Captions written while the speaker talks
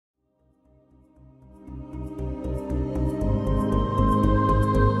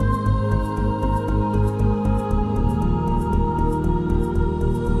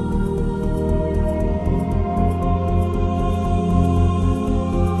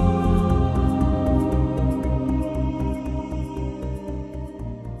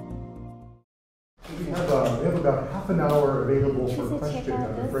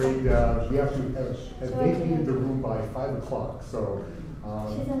we have to vacate the room by 5 o'clock. So, a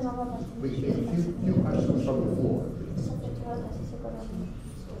few questions from the floor.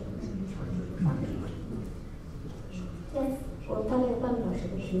 Yes. 我大概有半个小时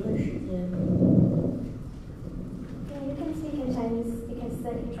的询问时间。Yeah, you can speak in Chinese because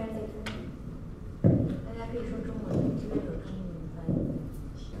then you translate for me. 大家可以说中文，这边有中文翻译。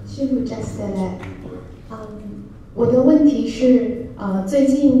师父just said， 我的问题是，最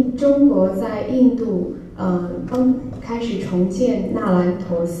近中国在印度，刚开始重建纳兰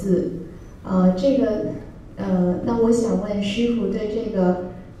陀寺，那我想问师父对这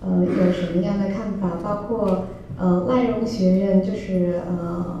个，有什么样的看法？包括赖荣学院，就是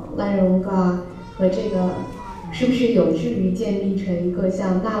赖荣嘎和这个，是不是有志于建立成一个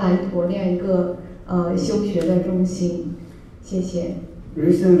像纳兰陀那样一个修学的中心？谢谢。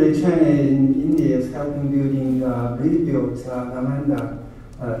Recently, China and India is helping rebuild Nalanda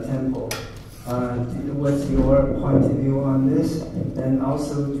temple. What's your point of view on this? And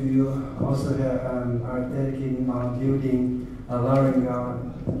also, do you also are dedicating on building Laringa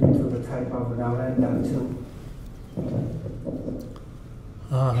into the type of Nalanda too?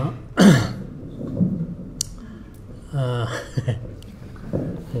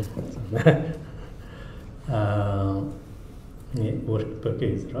 Work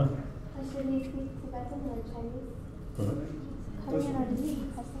package, right? Actually, we speak Tibetan and Chinese.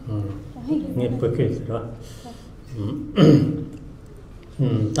 Work package, right?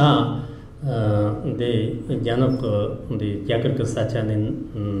 The Janok, the Yakaka Sachanin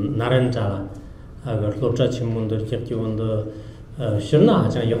Narantala, agar Lopcha Chimundo, Chirkiwando, Shurna,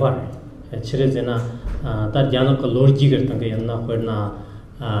 Hajan Yahar, Chirizena, that Janok Lord Jigger Tangayana, Verna,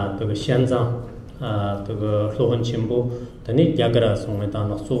 the Shanza. The Lohan Chimbo, the Nick Yagra song with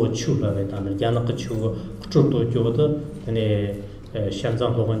an so chula with an Yanaka Chu, Chuto Joda, the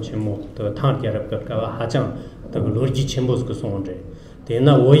Shanzan Lohan Chimbo, the Tant Yaraka Hajan, the Lurgi Chimbos Gusonde. The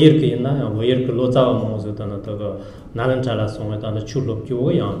Ina Woyerkina, Woyerk Loza Mozan, the Nalantala song with an Chulo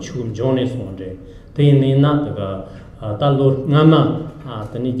Joy, Chum Johnny Sonde. The Nina, the Talur Nama.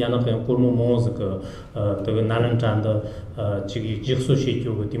 The Nijanaka Kurmo Mosque, the Nalantan, the Jigsushi,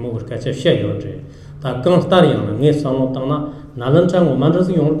 Timo Kacha Shayoje, the Constarian, Nesanotana, Nalantan, Mandras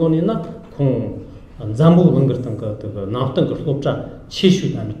Yorgonina, Kung, and Zambu Wingertanka, the Northern Sculpture,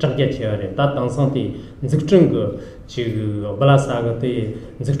 Chishu and Target, that Dansanti, Ziktrunga, Chigu, Balasaga, the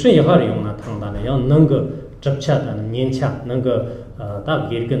Ziktrin Tangana, Nanga, Japchat and Niencha, Nanga. 다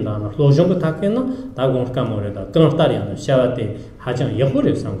길근다나 로정고 타케나 다공 까모레다 끊었다리안 샤와테 하장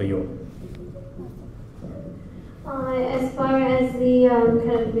여호레 상가요. As far as the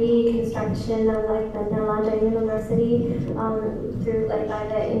kind of reconstruction of like the Nalanda University through like by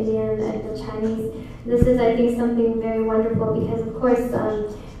the Indian and the Chinese, this is I think something very wonderful because of course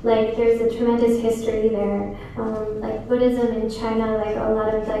like there's a tremendous history there. Like Buddhism in China, like a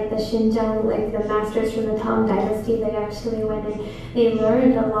lot of like the Xinjiang, like the masters from the Tang Dynasty, they actually went and they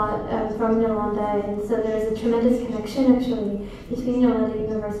learned a lot from Nalanda, and so there's a tremendous connection actually between Nalanda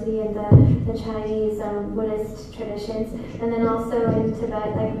University and the Chinese Buddhist traditions. And then also in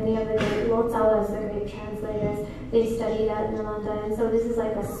Tibet, like many of the great Lotsawas, the great translators, they studied at Nalanda, and so this is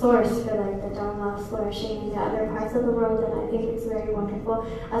like a source for like the Dharma flourishing in the other parts of the world, and I think it's very wonderful.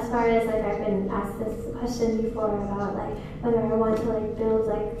 As far as like I've been asked this question before about like whether I want to like build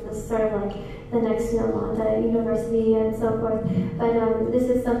like this sort of like the next Nalanda University and so forth, but this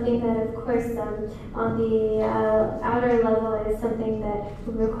is something that of course on the outer level is something that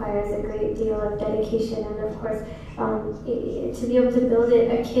requires a great deal of dedication, and of course to be able to build it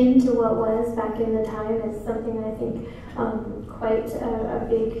akin to what was back in the time is something I think quite a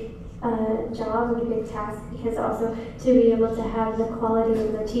big job and a big task, because also to be able to have the quality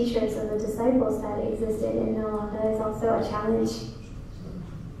of the teachers and the disciples that existed in Nalanda is also a challenge.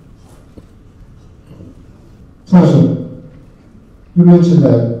 Sasha, you mentioned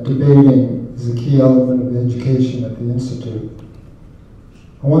that debating is a key element of education at the Institute.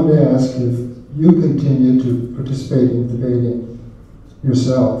 I wanted to ask if you continue to participate in debating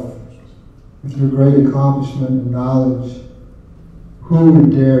yourself. With your great accomplishment and knowledge, who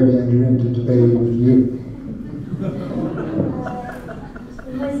would dare to enter into debate with you?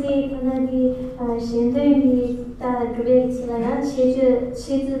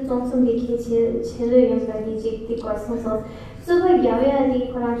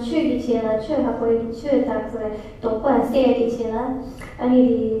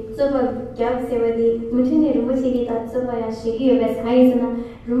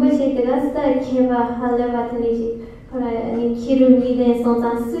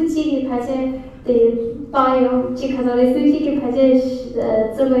 bio chikazore suji ke bhaje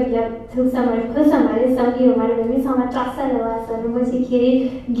zobagya thusama khusamare sangi mare bemi sama trasa lewa sa rumosi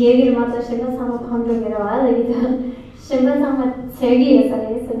khiri gevir mata shena sama phamjo gerawa lagita shena sama sergi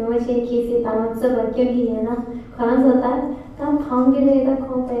esare so rumosi khisi tama zobagya gi na khanza ta phangile da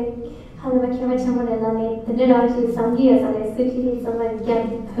khope halwa khema chamare la ne tederaji sangi esare suji sama gya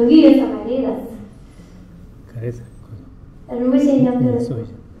thogi esare da 그래서 rumosi nyamde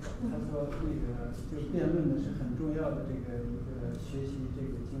辩论呢是很重要的一个学习这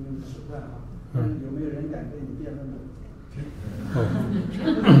个经论的手段啊。有没有人敢跟你辩论呢？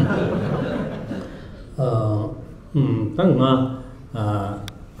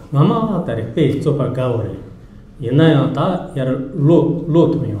当妈在被做把高嘞，原来呀，他也路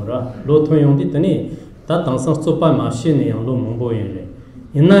通用了，路通用的等于他当时做把马戏那样路蒙不人嘞，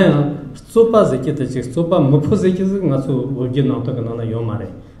原来呀，做把这个的这做把没破这个是我说我见到这个那有嘛嘞。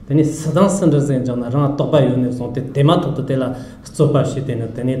teni sadang sandrasen jana rang toba yone sonte tema to tela sopa shitena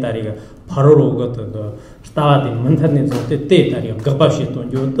teni tariga paroro go to stawa din manthane sonte te tariga gaba shiton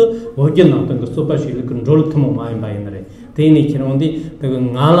jo to ogel na to sopa shil control thmo mai bai nare teni khirondi to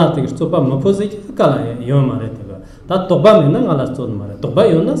ngala to sopa mapose kala yo mare to ta toba mena ngala son mare toba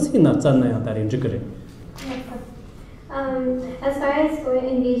yona sina channa ya tarin jikre. As far as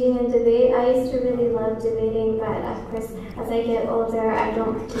engaging in debate, I used to really love debating, but of course, as I get older, I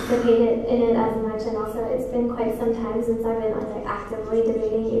don't participate in it as much, and also it's been quite some time since I've been actively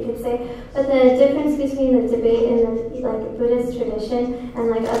debating, you could say. But the difference between the debate in the Buddhist tradition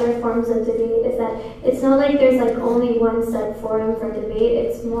and other forms of debate is that it's not like there's only one set forum for debate.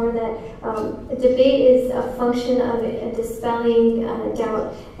 It's more that debate is a function of dispelling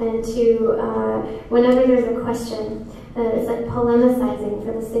doubt, and whenever there's a question, it's polemicizing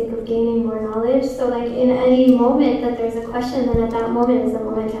for the sake of gaining more knowledge. So in any moment that there's a question, then at that moment is the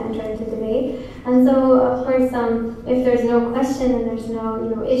moment to enter into debate. And so of course, if there's no question and there's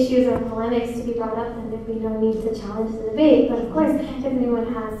no issues or polemics to be brought up, then there'd be no need to challenge the debate. But of course, if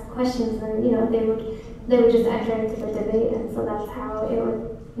anyone has questions, then they would just enter into the debate, and so that's how it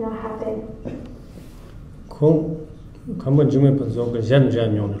would happen. Cool. Come Jimmy Pazog Jan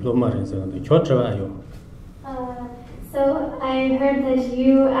Lomaris and the Chotrayo. So I heard that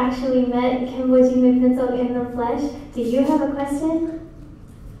you actually met Kimbo Jimmy Pinsog in the flesh. Do you have a question?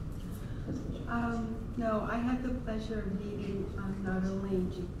 No, I had the pleasure of meeting not only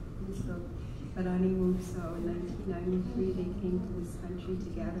Pinsog but Ani Mumso in 1993. They came to this country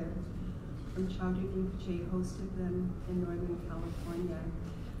together. And Chandra Rinpoche hosted them in Northern California.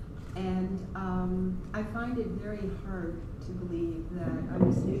 And I find it very hard to believe that I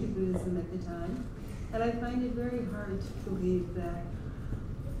was new to Buddhism at the time. And I find it very hard to believe that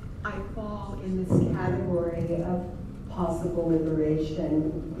I fall in this category of possible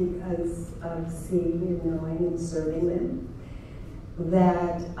liberation because of seeing and knowing and serving them.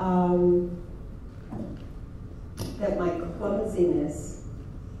 That my clumsiness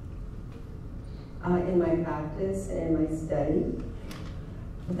in my practice and my study,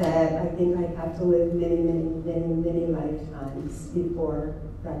 that I think I'd have to live many, many, many, many lifetimes before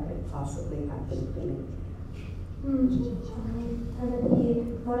that could possibly happen for me.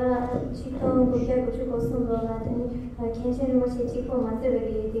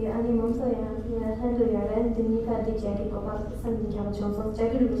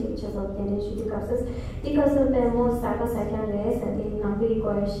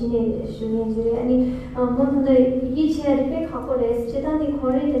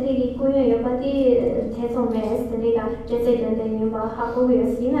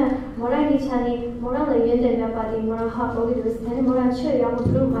 Mora ha ko gi dostane mora che ya mo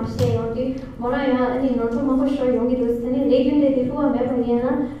tru ma she yondi mora ya ani no to ma sho yogi dostane lekin de tu me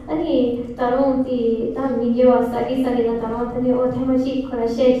baniana ani taron ti ta video sagi sagi da taron tani o thema chi khora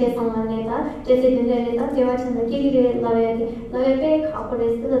she che samane da jese dinde da dewa chanda ki gi lave pe kha ko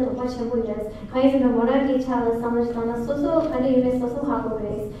des da to pa chembu jas khai na mora ki chala samajtana so khali me so ha ko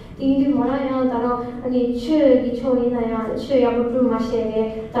res ti mora ya taro ani che gi chori na ya che ya mo tru ma she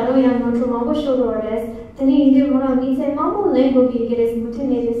ve taro ya no to ma sho do res tani indi mora mi se mamu le go gi gires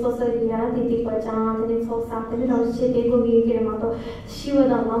mutene de so ya ti pa cha tani so sa tani ro che de go gi gire ma to shiwa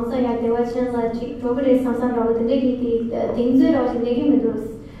da mansa ya dewa chen la chi progre sansan ro de gi ti dingze ro de gi me dos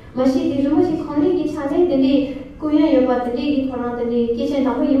mashi ti ro chi kholi ki chane de kuya yo ba de gi khona de ki chen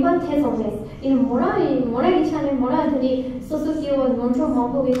da ho yo ba the so mes in mora ki chane mora de so ki o non cho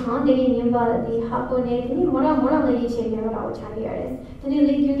ma ko gi khan de gi nim ba di ha ko ne ni mora la gi che me ra o cha gi ares tani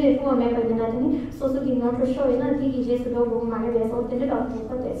le gi de ko me pa de na tani so ki non cho sho ina di gi je so do bo ma re so de da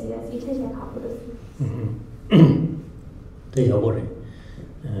ko de si si che che kha ko de te yo bore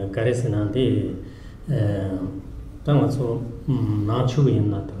kare senante 当我说拿球员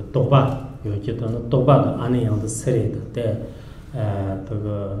呢，这个多巴有觉得呢多巴的安尼样的设立的，对，这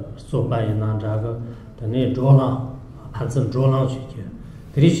个说白也拿这个的那桌浪，盘子桌浪去的，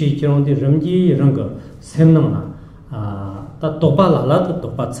这里是这种的人机人个性能呢，他多巴拉拉的多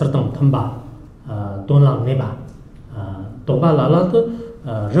巴吃当吞吧，多浪那吧，多巴拉拉的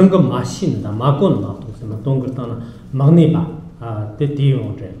人个马信的马棍嘛，都什么东个当呢马那吧，的地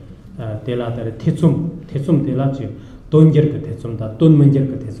用着。तेला तेरे ठेचुम तेला जो दोंजर के ठेचुम दा दोन मंजर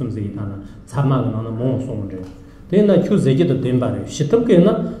के ठेचुम से इताना छामा गना ना मों सोंगे तेना क्यों जेजे तो देन बारे शितम के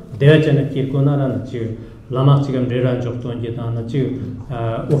ना देवाचने के कोना ना जो लामा चिकन रेरा जो दोंजे ताना जो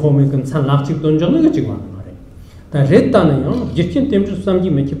ओहो में कन सान लाख चिक दोंजो ना के चिकवान मारे ता रेता ना यो जिचिन टेम्परेचर समझी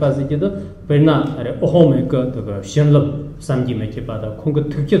में के पास के तो पेना अरे ओहो में का तो शनलब समझी में के पादा खोंग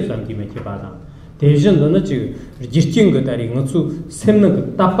थुके समझी में के पादा 대전도는 지금 지친 것들이 응수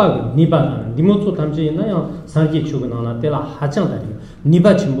샘는 따빠가 니바는 니모초 담지나요 산지 추근하나 때라 하장다리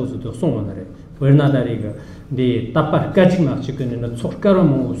니바 침보수도 송원하래 버나다리가 네 따빠까지 막 지근은 촉가로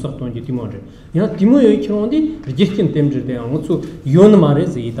뭐 usaqton지 디모르 야 디모요 이치론디 지친 템즈데 응수 요는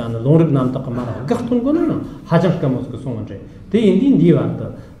말에서 이단 롱르 남다가 말아 각톤 거는 하장까모스 송원제 대인디 니와다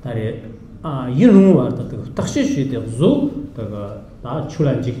다리 이런 와다 딱시시데 조 그가 다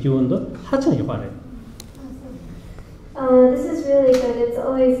출란 직지원도 하찮이 바래. This is really good. It's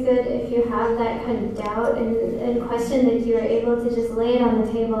always good if you have that kind of doubt and question that you are able to just lay it on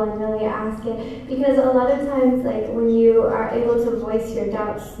the table and really ask it. Because a lot of times, like when you are able to voice your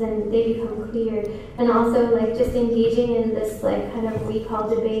doubts, then they become clear. And also, like just engaging in this like kind of we call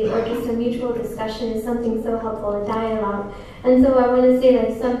debate or just a mutual discussion is something so helpful, a dialogue. And so I want to say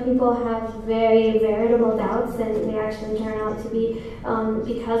like some people have very veritable doubts and they actually turn out to be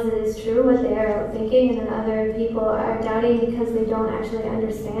because it is true what they are thinking, and then other people are doubting because they don't actually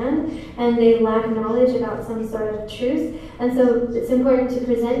understand and they lack knowledge about some sort of truth. And so it's important to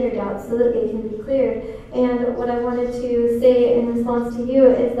present your doubts so that they can be cleared. And what I wanted to say in response to you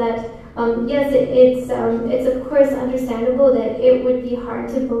is that yes, it's of course understandable that it would be hard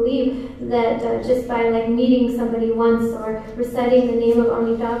to believe that just by like meeting somebody once or reciting the name of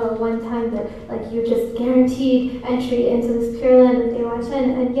Amitabha one time that like you just guaranteed entry into this pure land of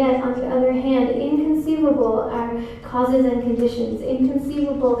Dewachen. And yet, on the other hand, inconceivable are causes and conditions.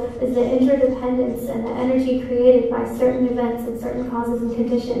 Inconceivable is the interdependence and the energy created by certain events and certain causes and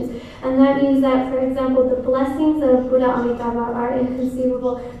conditions. And that means that, for example, the blessings of Buddha Amitabha are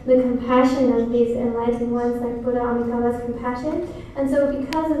inconceivable. The compassion of these enlightened ones, like Buddha Amitabha's compassion. And so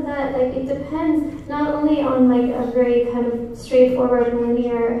because of that, like it depends not only on like a very kind of straightforward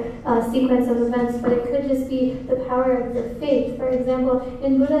linear sequence of events, but it could just be the power of the faith. For example,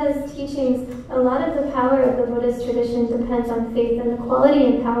 in Buddha's teachings, a lot of the power of the Buddhist tradition depends on faith, and the quality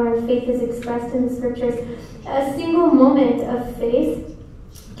and power of faith is expressed in the scriptures. A single moment of faith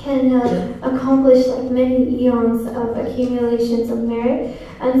can accomplish like many eons of accumulations of merit.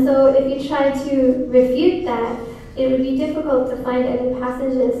 And so if you try to refute that, it would be difficult to find any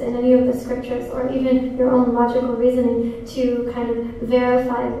passages in any of the scriptures or even your own logical reasoning to kind of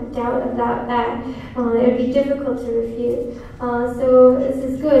verify doubt about that. It would be difficult to refute. So this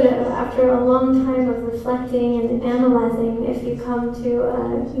is good. After a long time of reflecting and analyzing, if you come to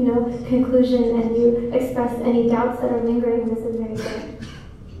a conclusion and you express any doubts that are lingering, this is very good.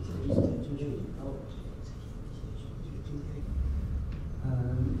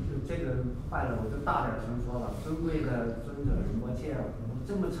 这个坏了，我就大点声说了。尊贵的尊者仁波切，我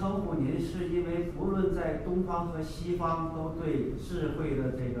这么称呼您，是因为不论在东方和西方，都对智慧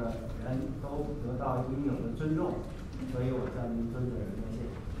的这个人都得到应有的尊重，所以我叫您尊者仁波切。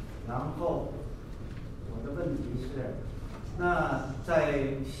然后我的问题是，那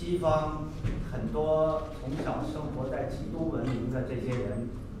在西方很多从小生活在基督文明的这些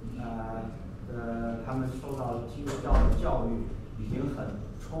人，他们受到基督教的教育已经很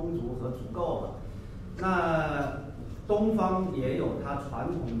充足和足够了。那东方也有它传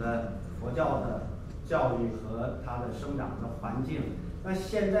统的佛教的教育和它的生长的环境。那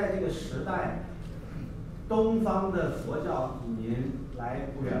现在这个时代，东方的佛教移民来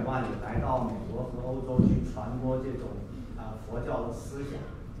不远万里来到美国和欧洲去传播这种佛教的思想。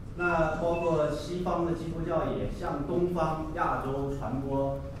那包括西方的基督教也向东方亚洲传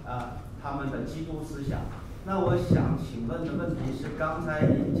播他们的基督思想。那我想请问的问题是，刚才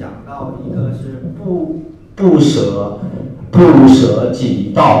您讲到一个是不舍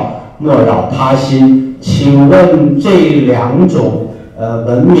己道，莫扰他心。请问这两种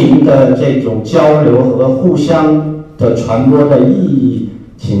文明的这种交流和互相的传播的意义，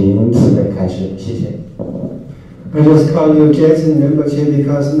请您慈悲开示，谢谢。I just call you Jason Rinpoche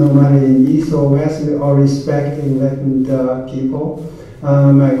because no matter in East or West, we all respect enlightened people.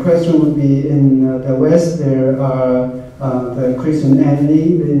 My question would be, in the West there are the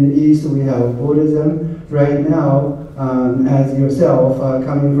Christianity, in the East we have Buddhism. Right now, as yourself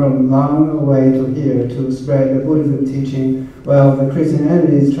coming from long way to here to spread the Buddhism teaching, well, the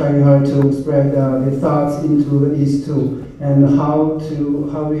Christianity is trying hard to spread the thoughts into the East too. And how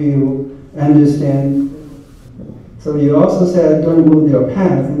do you understand? So you also said don't move your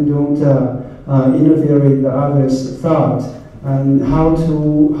path and don't interfere with the other's thought. And how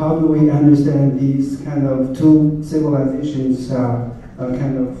do we understand these kind of two civilizations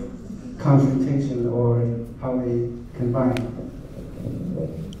kind of confrontation, or how they combine?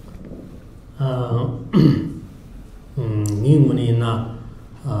 니문이나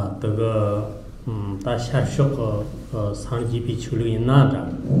더가 다 샤쇼고 상지비 출이나다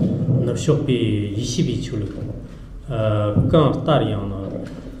납쇼비 20비 출이 강 따리야나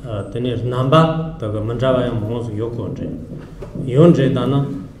드네 남바 더가 만자바야 모스 요코제 용제다나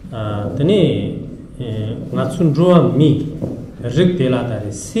드네 나춘조아 미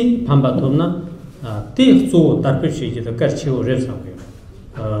릭텔라다리 시 판바토나 티흐조 따르피시지다 까치오 레상게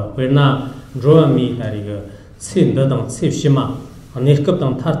왜나 조아미 다리가 신더당 세시마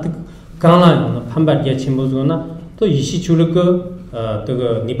아니급당 타트 강라요 판바게 침보즈거나 또 이시출거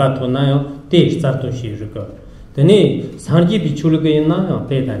더가 니바토나요 티스타토시르거 드니 상지 비출거 있나요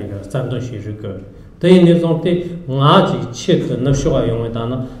대다리가 산도시르거 대니존테 나지 쳇 납쇼가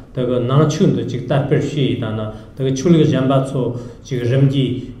용에다나 더가 나춘도 직 따르피시다나 더가 출거 잠바초 직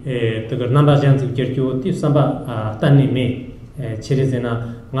rem기 더가 남바잔즈 결교 티삼바 따니메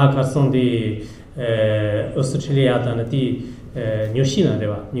치레제나 나카송디 오스트레일리아다나티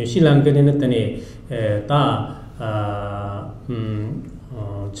뉴질랜드와 뉴질랜드는 때니 다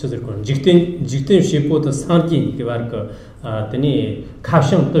저들건 직된 시포도 상기 개발거 때니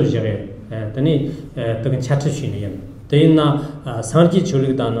카션 또저에 때니 또 차트시니요 때나 상기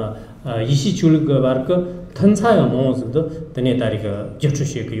줄이다나 이시 줄거 발거 탄사야 모습도 때니 다리가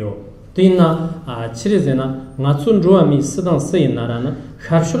접추시고요 때나 치레제나 나춘 조아미 쓰던 쓰이나라나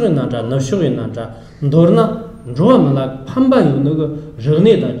카르슈르나자 너슈르나자 도르나 조아마라 판바유노가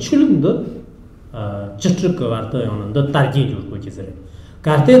르네다 출름도 저트거 왔다요는 따르기 줄고 지스레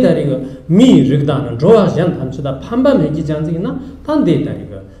가테다리가 미 르다는 조아잔 탐치다 판바 메기 잔지나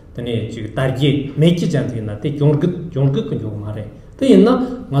탄데다리가 tene chig targi mechi janti na te kyongkut kyo mare te inna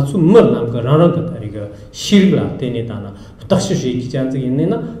ngachu mer nam ka rang ka tari ga shirgla tene dana tashi shi ki janti inne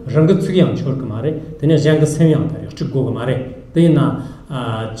na rang tsugi yang chor ka mare tene jang sem yang tari chig go mare te inna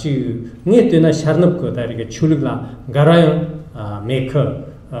chi nge te na sharnap ko tari ga chulgla garayang meka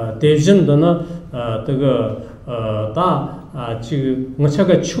대전 dana the 다 지금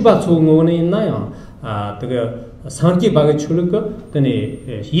뭐차가 추바 좋은 있나요? the 상기 바가 출거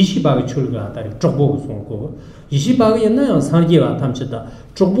때네 20바가 출거 다리 쪽보 송고 20바가 있나요? 상기와 탐치다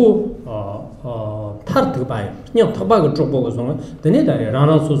쪽보 타르트 바이 그냥 타바가 쪽보가 송 때네 다리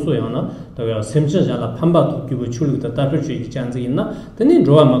라나 소소야나 the 샘천자라 판바 도기부 출거 다를 수 있지 않지 있나? 때네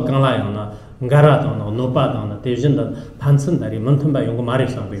로아마 강라야나 가라도나 노바도나 대전다 반선다리 먼튼바 연구 말이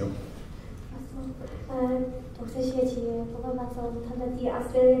상고요.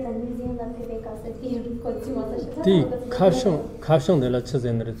 디 카숑들라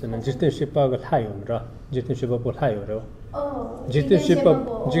쳐제너는 지테시바가 타요라 지테시바보 타요로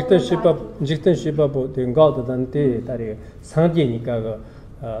지테시바보 된가도단데 다리 상계니까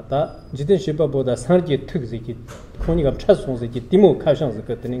다 지테시바보다 상계 특색이 코니가 차송색이 디모 카숑스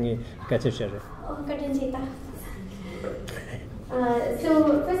같은 같이 셔.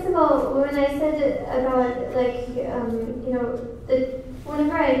 So first of all, when I said about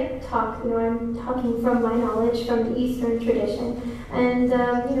whenever I talk, I'm talking from my knowledge from the Eastern tradition, and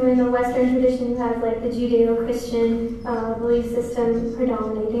in the Western tradition you have like the Judeo-Christian belief system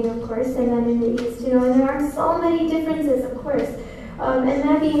predominating, of course, and then in the East, and there are so many differences, of course. And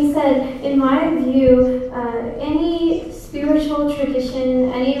that being said, in my view, any spiritual tradition,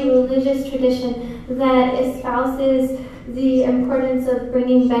 any religious tradition that espouses the importance of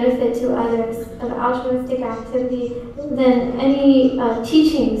bringing benefit to others, of altruistic activity, then any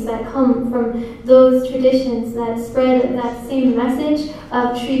teachings that come from those traditions that spread that same message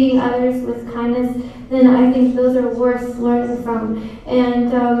of treating others with kindness, then I think those are worth learning from.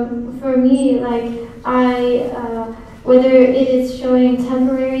 And for me, whether it is showing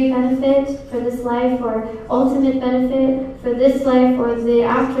temporary benefit for this life or ultimate benefit for this life or the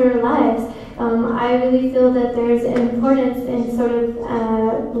afterlives, I really feel that there's importance in sort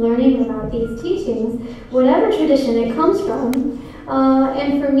of learning about these teachings, whatever tradition it comes from.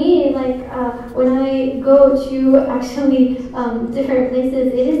 and for me, like when I go to actually different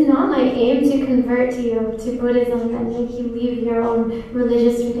places, it is not my aim to convert you to Buddhism and make you leave your own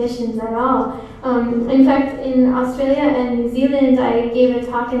religious traditions at all. In fact, in Australia and New Zealand, I gave a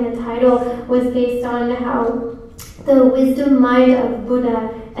talk and the title was based on how the wisdom mind of Buddha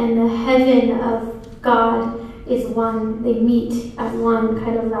and the heaven of God is one. They meet as one,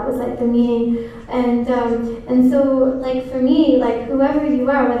 kind of, that was like the meaning. And so, like for me, like whoever you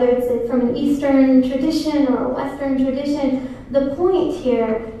are, whether it's from an Eastern tradition or a Western tradition, the point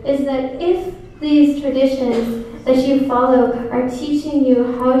here is that if these traditions that you follow are teaching you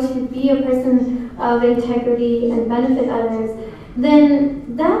how to be a person of integrity and benefit others,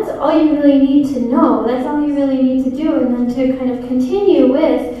 then that's all you really need to know. That's all you really need to do, and then to kind of continue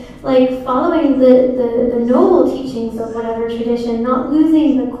with like following the noble teachings of whatever tradition, not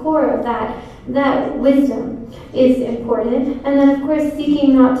losing the core of that wisdom is important. And then of course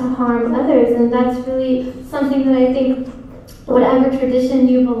seeking not to harm others, and that's really something that I think whatever tradition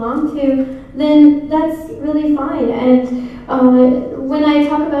you belong to, then that's really fine. And when I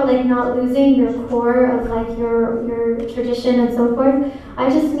talk about like not losing your core of like your tradition and so forth, I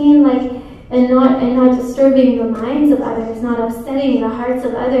just mean like and not disturbing the minds of others, not upsetting the hearts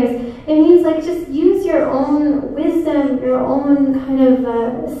of others. It means like just use your own wisdom, your own kind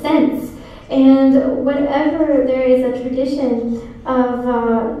of sense, and whatever there is a tradition of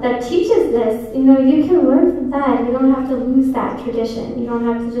that teaches this, you know, you can learn from that. You don't have to lose that tradition. You don't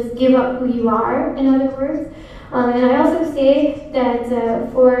have to just give up who you are, in other words. And I also say that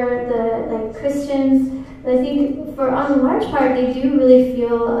for the like Christians, I think for on a large part they do really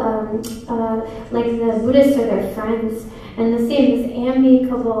feel like the Buddhists are their friends, and the same, this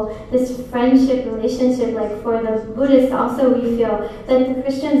amicable, this friendship relationship. Like for the Buddhists also, we feel that the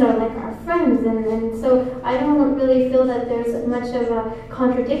Christians are like our friends, and so I don't really feel that there's much of a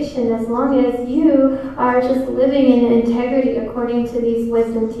contradiction as long as you are just living in integrity according to these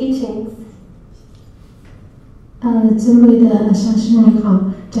wisdom teachings. 尊贵的上师们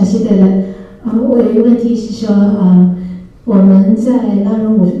好，扎西德人，我有一个问题是说，我们在拉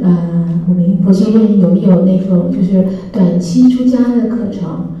荣武佛学院有没有那种就是短期出家的课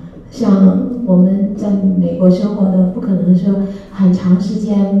程？像我们在美国生活的，不可能说很长时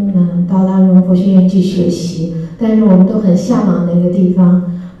间到拉荣佛学院去学习，但是我们都很向往那个地方。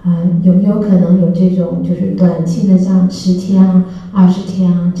有没有可能有这种就是短期的，像10天啊、20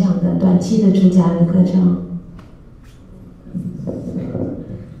天啊这样的短期的出家的课程？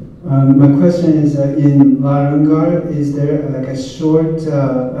 My question is, in Warangal, is there like a short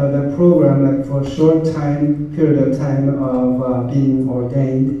the program like for a short period of time of being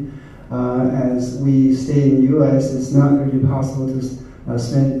ordained? As we stay in the U.S., it's not really possible to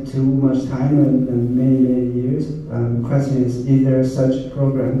spend too much time and many years. The question is there such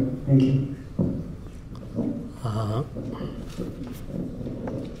program? Thank you.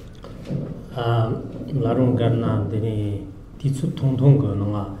 Warangal deni tisu tong ko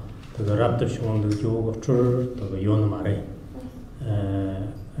nonga. 그 랍도 쇼도 교고 줄 요는 말에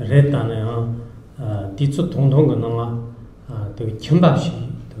레타네요 디츠 통통 거는가 되게 첨바시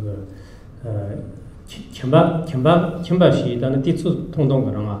그 첨바시 다는 디츠 통통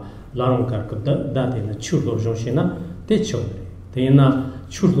거는가 라롱가 그 다데는 추로 정신나 대초 대나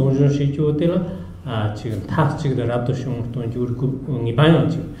추로 정신 교대라 지금 다 지금 랍도 쇼도 교고 이반요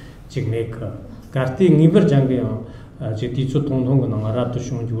지금 메이커 가르티 니버 장게요 제티초 통통은 나라도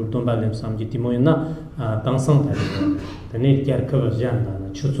숑주 돈발렘 삼지 티모이나 당상 타리고 데네 캬르커 잔나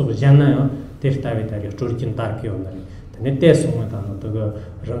추초 잔나요 데스타베타리 조르킨 타르키오나리 데네 테송마다노 더가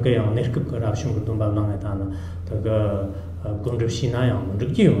랑게요 네르급 거랍숑 돈발랑에다나 더가 gond르시나요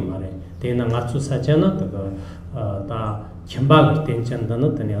문르기요 마레 데나 마츠 사자나 더가 다 켐바가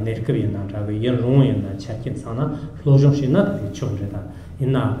텐찬다나 데네 네르급이나 라고 연롱이나 차킨 사나 로종시나 총제다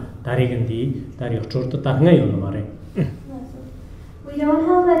이나 다리근디 다리 조르도 타르가요 마레 We don't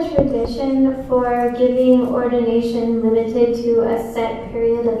have a tradition for giving ordination limited to a set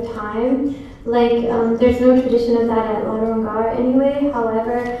period of time. Like, there's no tradition of that at Larangar anyway.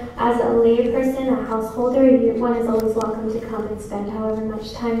 However, as a lay person, a householder, one is always welcome to come and spend however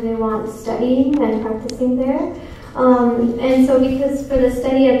much time they want studying and practicing there. And so because for the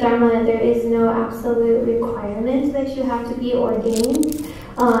study of Dharma, there is no absolute requirement that you have to be ordained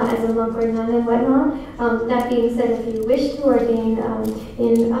as a monk or nun and whatnot. That being said, if you wish to ordain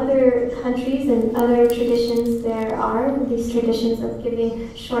in other countries and other traditions, there are these traditions of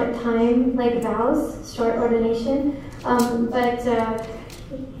giving short time, like vows, short ordination. But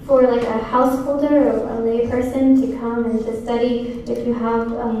for like a householder or a lay person to come and to study. If you have,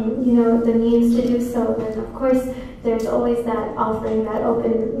 the means to do so, then of course there's always that offering, that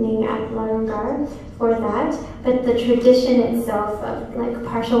opening at Larungar for that. But the tradition itself of like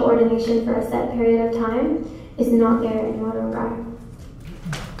partial ordination for a set period of time is not there in Larungar.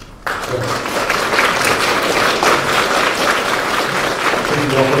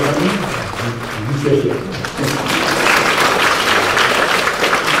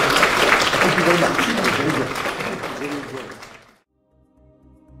 Thank you very much.